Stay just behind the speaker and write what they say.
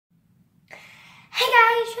Hey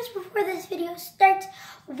guys, just before this video starts,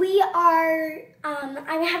 we are,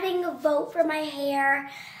 I'm having a vote for my hair.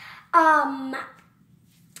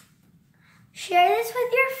 Share this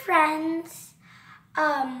with your friends.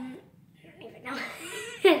 I don't even know.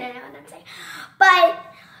 I don't know what I'm saying. But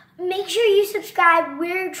make sure you subscribe.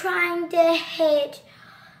 We're trying to hit,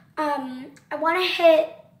 I want to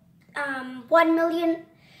hit 1 million,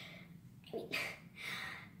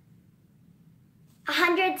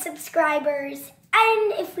 100 subscribers.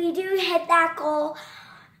 And if we do hit that goal,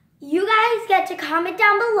 you guys get to comment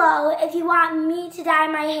down below if you want me to dye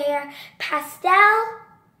my hair pastel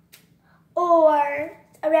or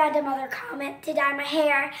a random other comment to dye my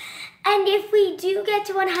hair. And if we do get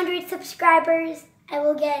to 100 subscribers, I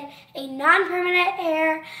will get a non-permanent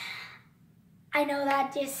hair. I know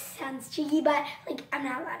that just sounds cheeky, but like I'm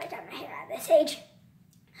not allowed to dye my hair at this age.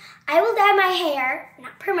 I will dye my hair,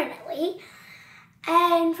 not permanently.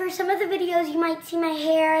 And for some of the videos, you might see my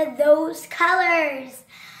hair those colors.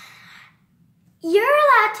 You're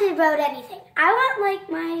allowed to vote anything. I want like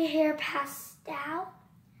my hair pastel.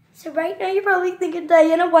 So right now you're probably thinking,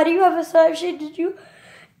 Diana, why do you have a soft shade? Did you?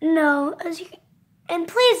 No. And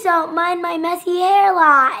please don't mind my messy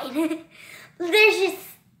hairline. There's just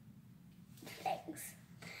things.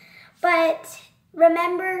 But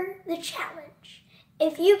remember the challenge.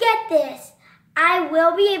 If you get this, I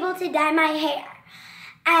will be able to dye my hair.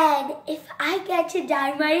 And if I get to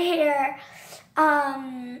dye my hair,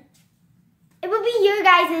 it will be your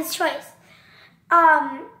guys' choice.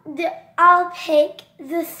 I'll pick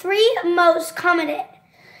the 3 most commented.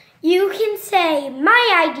 You can say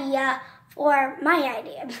my idea or my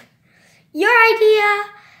idea. Your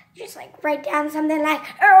idea, just like write down something like,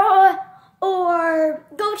 or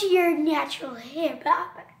go to your natural hair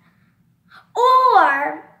barber.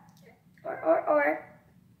 Or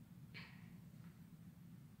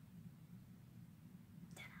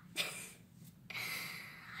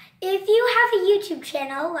if you have a YouTube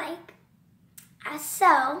channel like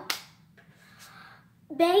so,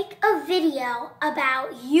 make a video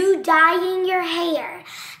about you dyeing your hair,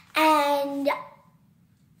 and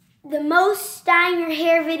the most dyeing your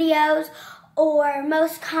hair videos or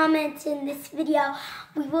most comments in this video,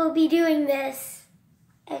 we will be doing this.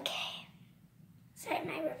 Okay, sorry,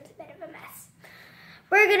 my room's a bit of a mess.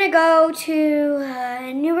 We're gonna go to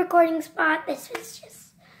a new recording spot. This was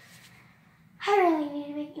just, I really need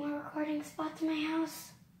to make more recording spots in my house.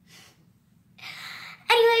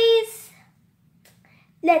 Anyways,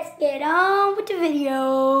 let's get on with the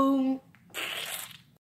video.